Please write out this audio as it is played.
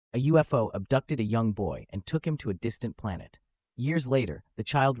A UFO abducted a young boy and took him to a distant planet. Years later, the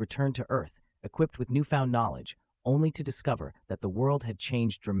child returned to Earth, equipped with newfound knowledge, only to discover that the world had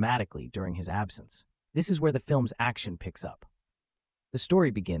changed dramatically during his absence. This is where the film's action picks up. The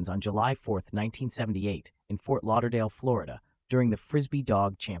story begins on July 4, 1978, in Fort Lauderdale, Florida, during the Frisbee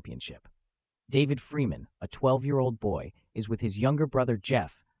Dog Championship. David Freeman, a 12-year-old boy, is with his younger brother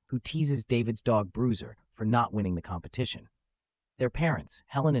Jeff, who teases David's dog Bruiser for not winning the competition. Their parents,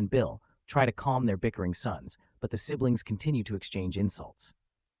 Helen and Bill, try to calm their bickering sons, but the siblings continue to exchange insults.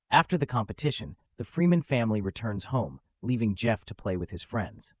 After the competition, the Freeman family returns home, leaving Jeff to play with his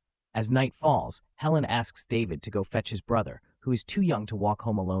friends. As night falls, Helen asks David to go fetch his brother, who is too young to walk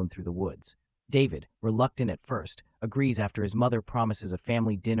home alone through the woods. David, reluctant at first, agrees after his mother promises a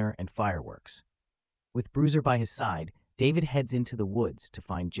family dinner and fireworks. With Bruiser by his side, David heads into the woods to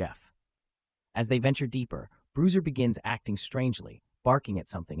find Jeff. As they venture deeper, Bruiser begins acting strangely, barking at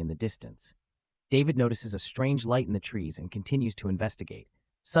something in the distance. David notices a strange light in the trees and continues to investigate.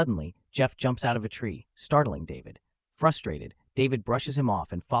 Suddenly, Jeff jumps out of a tree, startling David. Frustrated, David brushes him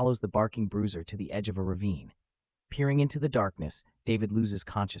off and follows the barking Bruiser to the edge of a ravine. Peering into the darkness, David loses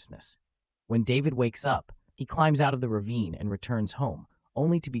consciousness. When David wakes up, he climbs out of the ravine and returns home,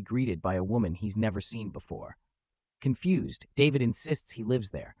 only to be greeted by a woman he's never seen before. Confused, David insists he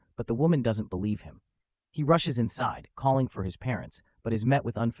lives there, but the woman doesn't believe him. He rushes inside, calling for his parents, but is met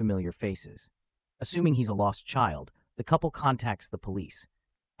with unfamiliar faces. Assuming he's a lost child, the couple contacts the police.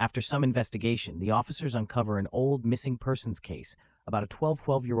 After some investigation, the officers uncover an old missing persons case about a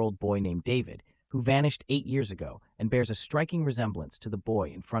 12-year-old boy named David, who vanished 8 years ago and bears a striking resemblance to the boy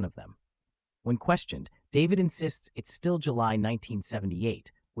in front of them. When questioned, David insists it's still July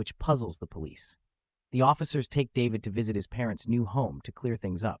 1978, which puzzles the police. The officers take David to visit his parents' new home to clear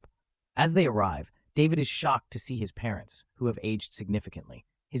things up. As they arrive, David is shocked to see his parents, who have aged significantly.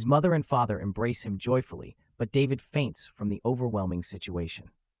 His mother and father embrace him joyfully, but David faints from the overwhelming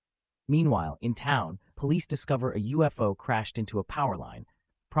situation. Meanwhile, in town, police discover a UFO crashed into a power line,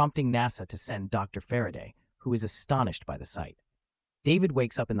 prompting NASA to send Dr. Faraday, who is astonished by the sight. David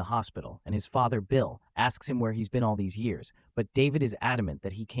wakes up in the hospital, and his father, Bill, asks him where he's been all these years, but David is adamant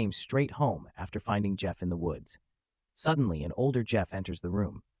that he came straight home after finding Jeff in the woods. Suddenly, an older Jeff enters the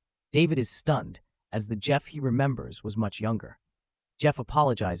room. David is stunned, as the Jeff he remembers was much younger. Jeff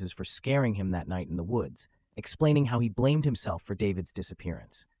apologizes for scaring him that night in the woods, explaining how he blamed himself for David's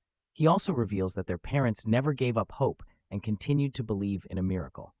disappearance. He also reveals that their parents never gave up hope and continued to believe in a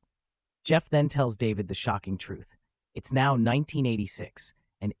miracle. Jeff then tells David the shocking truth. It's now 1986,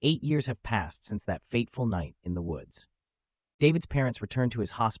 and 8 years have passed since that fateful night in the woods. David's parents return to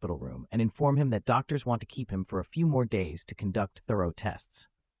his hospital room and inform him that doctors want to keep him for a few more days to conduct thorough tests.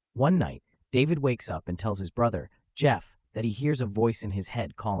 One night, David wakes up and tells his brother, Jeff, that he hears a voice in his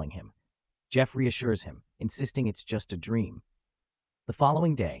head calling him. Jeff reassures him, insisting it's just a dream. The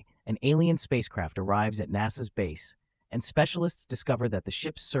following day, an alien spacecraft arrives at NASA's base, and specialists discover that the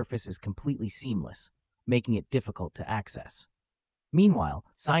ship's surface is completely seamless, making it difficult to access. Meanwhile,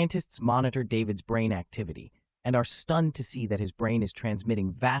 scientists monitor David's brain activity and are stunned to see that his brain is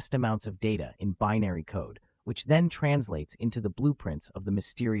transmitting vast amounts of data in binary code, which then translates into the blueprints of the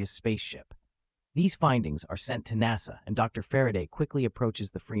mysterious spaceship. These findings are sent to NASA, and Dr. Faraday quickly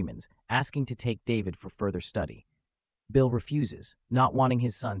approaches the Freemans, asking to take David for further study. Bill refuses, not wanting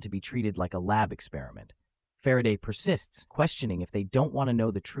his son to be treated like a lab experiment. Faraday persists, questioning if they don't want to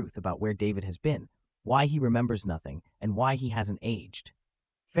know the truth about where David has been, why he remembers nothing, and why he hasn't aged.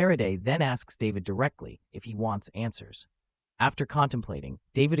 Faraday then asks David directly if he wants answers. After contemplating,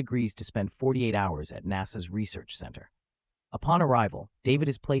 David agrees to spend 48 hours at NASA's research center. Upon arrival, David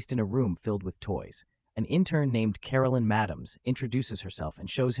is placed in a room filled with toys. An intern named Carolyn Madams introduces herself and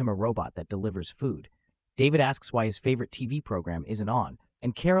shows him a robot that delivers food. David asks why his favorite TV program isn't on,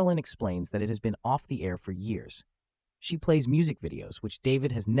 and Carolyn explains that it has been off the air for years. She plays music videos, which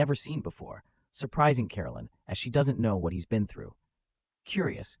David has never seen before, surprising Carolyn, as she doesn't know what he's been through.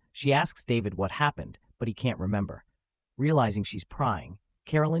 Curious, she asks David what happened, but he can't remember. Realizing she's prying,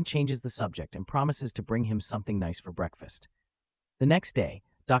 Carolyn changes the subject and promises to bring him something nice for breakfast. The next day,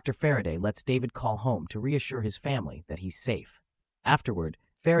 Dr. Faraday lets David call home to reassure his family that he's safe. Afterward,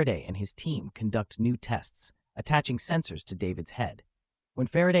 Faraday and his team conduct new tests, attaching sensors to David's head. When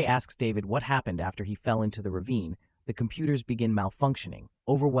Faraday asks David what happened after he fell into the ravine, the computers begin malfunctioning,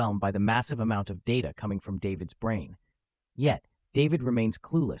 overwhelmed by the massive amount of data coming from David's brain. Yet, David remains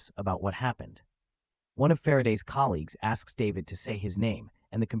clueless about what happened. One of Faraday's colleagues asks David to say his name,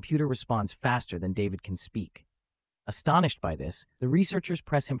 and the computer responds faster than David can speak. Astonished by this, the researchers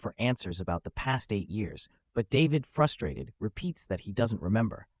press him for answers about the past 8 years, but David, frustrated, repeats that he doesn't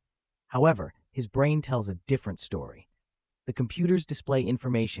remember. However, his brain tells a different story. The computers display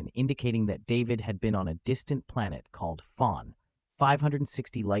information indicating that David had been on a distant planet called Fawn,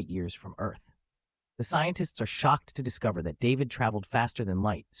 560 light-years from Earth. The scientists are shocked to discover that David traveled faster than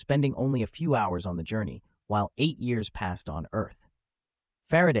light, spending only a few hours on the journey, while 8 years passed on Earth.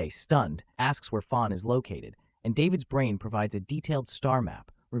 Faraday, stunned, asks where Fawn is located, and David's brain provides a detailed star map,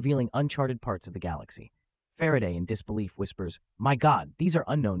 revealing uncharted parts of the galaxy. Faraday, in disbelief, whispers, "My God, these are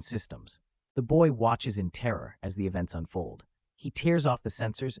unknown systems." The boy watches in terror as the events unfold. He tears off the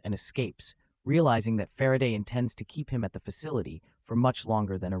sensors and escapes, realizing that Faraday intends to keep him at the facility for much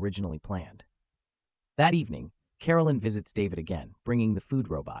longer than originally planned. That evening, Carolyn visits David again, bringing the food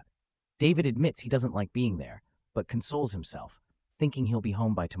robot. David admits he doesn't like being there, but consoles himself, thinking he'll be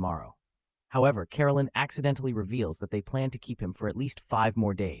home by tomorrow. However, Carolyn accidentally reveals that they plan to keep him for at least 5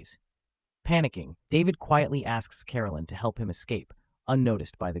 more days. Panicking, David quietly asks Carolyn to help him escape,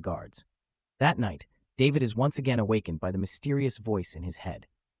 unnoticed by the guards. That night, David is once again awakened by the mysterious voice in his head.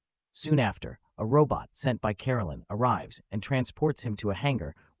 Soon after, a robot sent by Carolyn arrives and transports him to a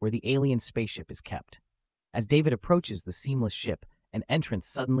hangar where the alien spaceship is kept. As David approaches the seamless ship, an entrance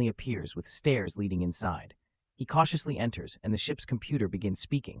suddenly appears with stairs leading inside. He cautiously enters, and the ship's computer begins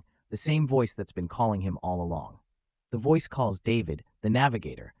speaking, the same voice that's been calling him all along. The voice calls David, the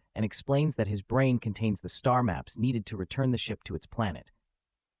navigator, and explains that his brain contains the star maps needed to return the ship to its planet.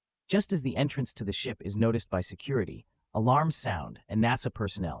 Just as the entrance to the ship is noticed by security, alarms sound and NASA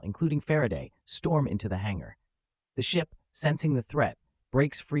personnel, including Faraday, storm into the hangar. The ship, sensing the threat,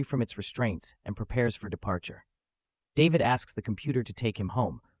 breaks free from its restraints and prepares for departure. David asks the computer to take him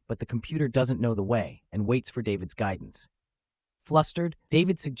home, but the computer doesn't know the way and waits for David's guidance. Flustered,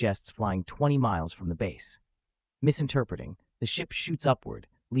 David suggests flying 20 miles from the base. Misinterpreting, the ship shoots upward,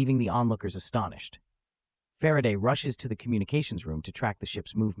 leaving the onlookers astonished. Faraday rushes to the communications room to track the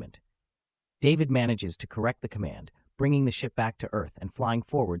ship's movement. David manages to correct the command, bringing the ship back to Earth and flying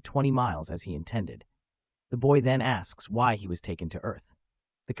forward 20 miles as he intended. The boy then asks why he was taken to Earth.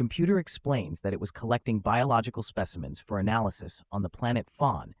 The computer explains that it was collecting biological specimens for analysis on the planet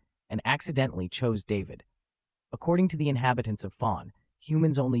Fawn and accidentally chose David. According to the inhabitants of Fawn,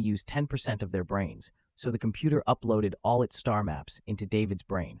 humans only use 10% of their brains, so the computer uploaded all its star maps into David's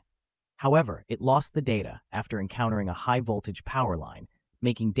brain. However, it lost the data after encountering a high-voltage power line,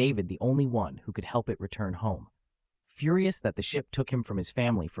 making David the only one who could help it return home. Furious that the ship took him from his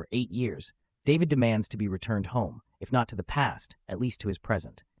family for 8 years, David demands to be returned home, if not to the past, at least to his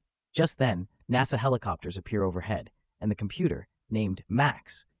present. Just then, NASA helicopters appear overhead, and the computer, named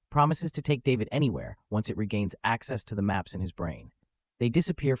Max, promises to take David anywhere once it regains access to the maps in his brain. They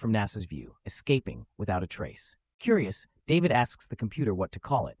disappear from NASA's view, escaping without a trace. Curious, David asks the computer what to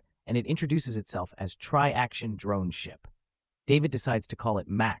call it, and it introduces itself as Tri-Action Drone Ship. David decides to call it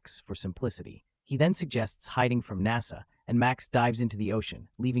Max for simplicity. He then suggests hiding from NASA, and Max dives into the ocean,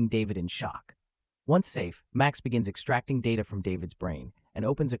 leaving David in shock. Once safe, Max begins extracting data from David's brain and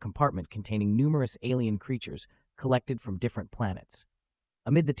opens a compartment containing numerous alien creatures collected from different planets.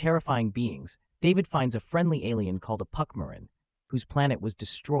 Amid the terrifying beings, David finds a friendly alien called a Puckmarin, whose planet was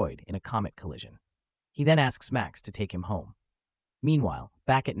destroyed in a comet collision. He then asks Max to take him home. Meanwhile,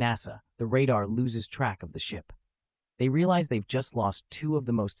 back at NASA, the radar loses track of the ship. They realize they've just lost 2 of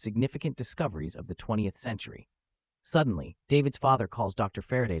the most significant discoveries of the 20th century. Suddenly, David's father calls Dr.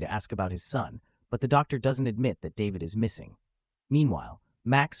 Faraday to ask about his son, but the doctor doesn't admit that David is missing. Meanwhile,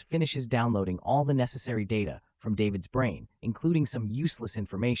 Max finishes downloading all the necessary data from David's brain, including some useless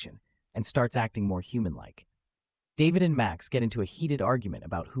information, and starts acting more human-like. David and Max get into a heated argument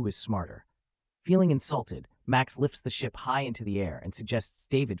about who is smarter. Feeling insulted, Max lifts the ship high into the air and suggests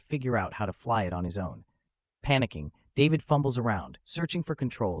David figure out how to fly it on his own. Panicking, David fumbles around, searching for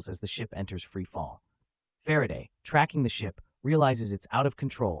controls as the ship enters free fall. Faraday, tracking the ship, realizes it's out of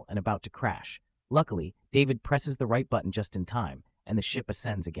control and about to crash. Luckily, David presses the right button just in time, and the ship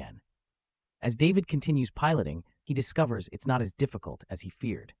ascends again. As David continues piloting, he discovers it's not as difficult as he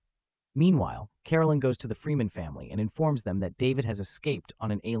feared. Meanwhile, Carolyn goes to the Freeman family and informs them that David has escaped on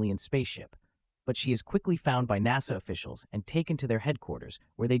an alien spaceship, but she is quickly found by NASA officials and taken to their headquarters,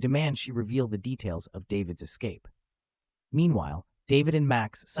 where they demand she reveal the details of David's escape. Meanwhile, David and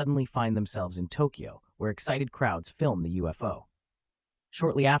Max suddenly find themselves in Tokyo, where excited crowds film the UFO.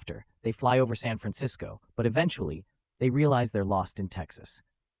 Shortly after, they fly over San Francisco, but eventually, they realize they're lost in Texas.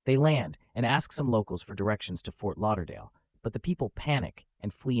 They land and ask some locals for directions to Fort Lauderdale, but the people panic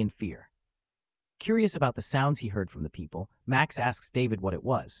and flee in fear. Curious about the sounds he heard from the people, Max asks David what it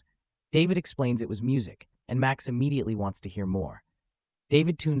was. David explains it was music, and Max immediately wants to hear more.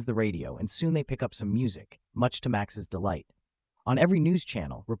 David tunes the radio, and soon they pick up some music, much to Max's delight. On every news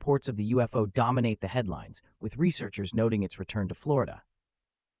channel, reports of the UFO dominate the headlines, with researchers noting its return to Florida.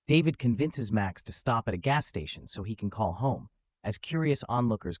 David convinces Max to stop at a gas station so he can call home. As curious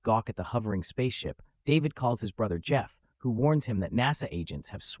onlookers gawk at the hovering spaceship, David calls his brother Jeff, who warns him that NASA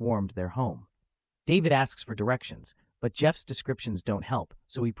agents have swarmed their home. David asks for directions, but Jeff's descriptions don't help,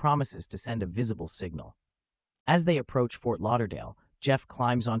 so he promises to send a visible signal. As they approach Fort Lauderdale, Jeff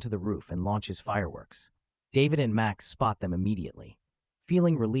climbs onto the roof and launches fireworks. David and Max spot them immediately.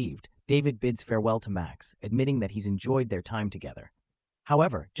 Feeling relieved, David bids farewell to Max, admitting that he's enjoyed their time together.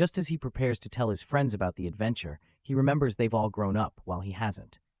 However, just as he prepares to tell his friends about the adventure, he remembers they've all grown up while he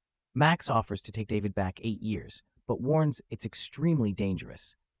hasn't. Max offers to take David back 8 years, but warns it's extremely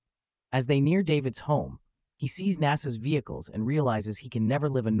dangerous. As they near David's home, he sees NASA's vehicles and realizes he can never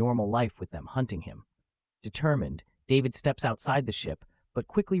live a normal life with them hunting him. Determined, David steps outside the ship, but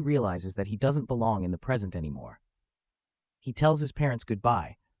quickly realizes that he doesn't belong in the present anymore. He tells his parents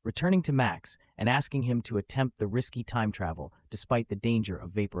goodbye, returning to Max and asking him to attempt the risky time travel despite the danger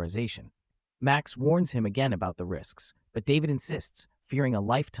of vaporization. Max warns him again about the risks, but David insists, fearing a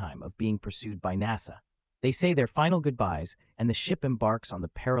lifetime of being pursued by NASA. They say their final goodbyes, and the ship embarks on the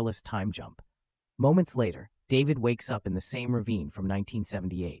perilous time jump. Moments later, David wakes up in the same ravine from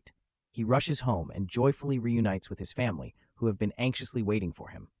 1978. He rushes home and joyfully reunites with his family, who have been anxiously waiting for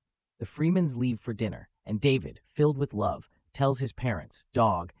him. The Freemans leave for dinner, and David, filled with love, tells his parents,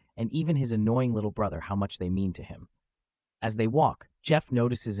 dog, and even his annoying little brother how much they mean to him. As they walk, Jeff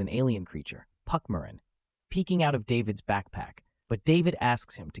notices an alien creature, Puckmarin, peeking out of David's backpack, but David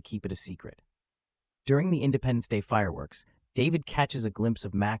asks him to keep it a secret. During the Independence Day fireworks, David catches a glimpse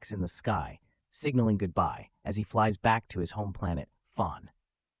of Max in the sky, signaling goodbye as he flies back to his home planet, Fawn.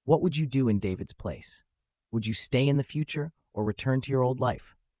 What would you do in David's place? Would you stay in the future or return to your old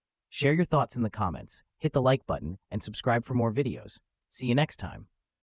life? Share your thoughts in the comments, hit the like button, and subscribe for more videos. See you next time.